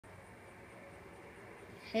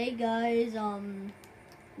Hey guys,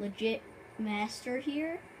 Legit Master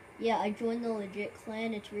here. Yeah, I joined the Legit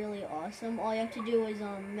clan. It's really awesome. All you have to do is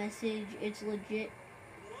message it's legit.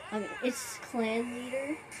 It's clan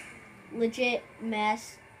leader,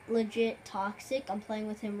 Legit Toxic. I'm playing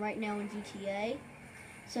with him right now in GTA.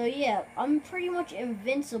 So yeah, I'm pretty much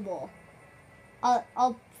invincible.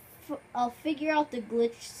 I'll figure out the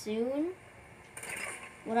glitch soon.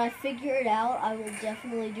 When I figure it out, I will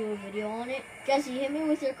definitely do a video on it. Jesse, hit me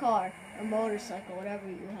with your car or motorcycle, whatever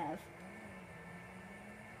you have.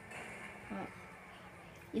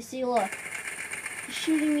 You see, look, he's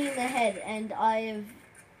shooting me in the head, and I have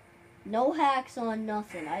no hacks on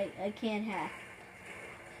nothing. I can't hack.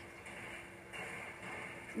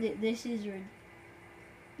 This is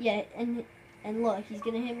yeah, and look, he's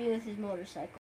gonna hit me with his motorcycle.